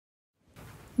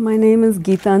My name is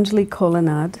Geetanjali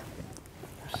Kolanad.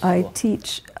 I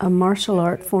teach a martial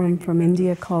art form from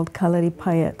India called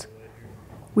Kalaripayat.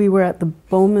 We were at the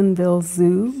Bowmanville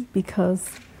Zoo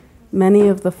because many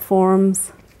of the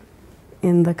forms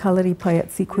in the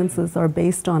Kalaripayat sequences are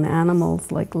based on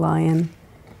animals like lion,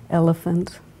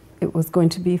 elephant. It was going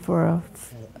to be for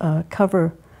a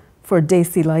cover for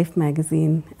Desi Life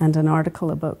magazine and an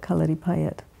article about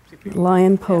Kalaripayat.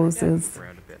 Lion pose is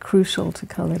crucial to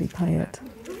Kalaripayat.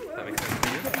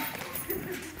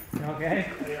 Okay.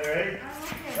 Are you alright?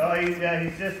 Oh, he's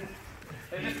just...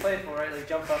 They're just playful, right? Like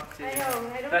jump up to... I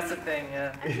know. That's the thing,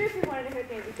 yeah. I'm sure if you wanted to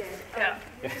hurt me, we did. Yeah.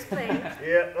 You're just playing.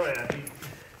 Yeah, oh yeah.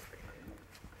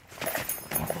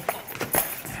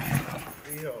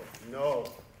 Leo, no.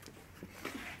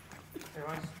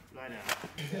 Lie down.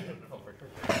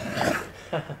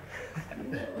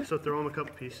 So throw him a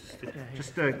couple pieces.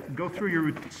 Just go through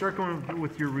your, start going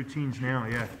with your routines now,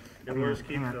 yeah. And we'll just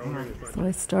keep going. So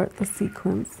I start the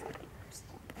sequence.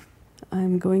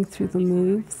 I'm going through the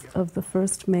moves of the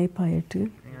first May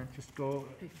Payatu. Hang on, just go,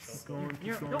 keep going,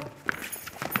 keep going.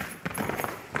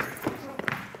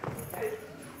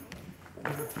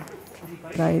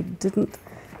 I didn't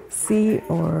see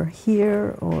or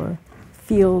hear or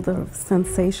feel the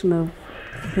sensation of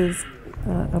his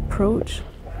approach.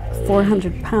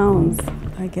 400 pounds,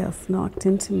 I guess, knocked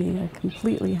into me. I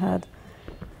completely had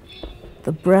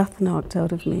the breath knocked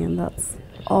out of me, and that's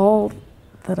all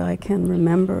that I can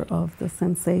remember of the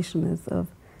sensation, is of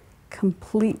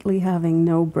completely having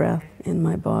no breath in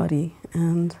my body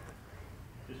and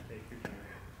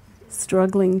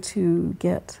struggling to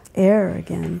get air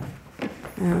again,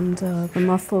 and the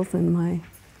muscles in my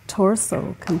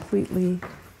torso completely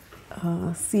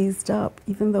seized up.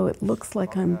 Even though it looks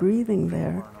like I'm breathing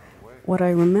there, what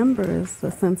I remember is the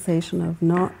sensation of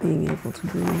not being able to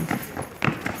breathe.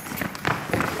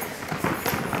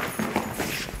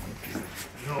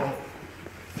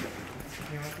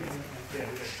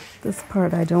 This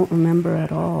part I don't remember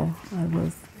at all. I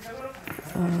was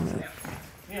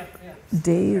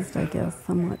dazed, I guess,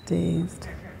 somewhat dazed.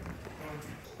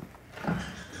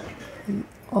 And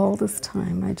all this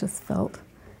time I just felt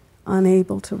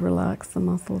unable to relax the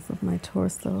muscles of my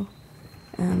torso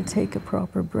and take a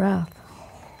proper breath.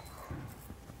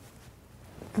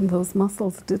 And those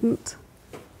muscles didn't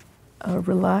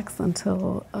relax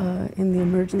until in the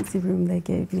emergency room they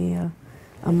gave me a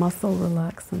muscle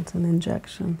relaxant, an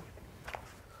injection.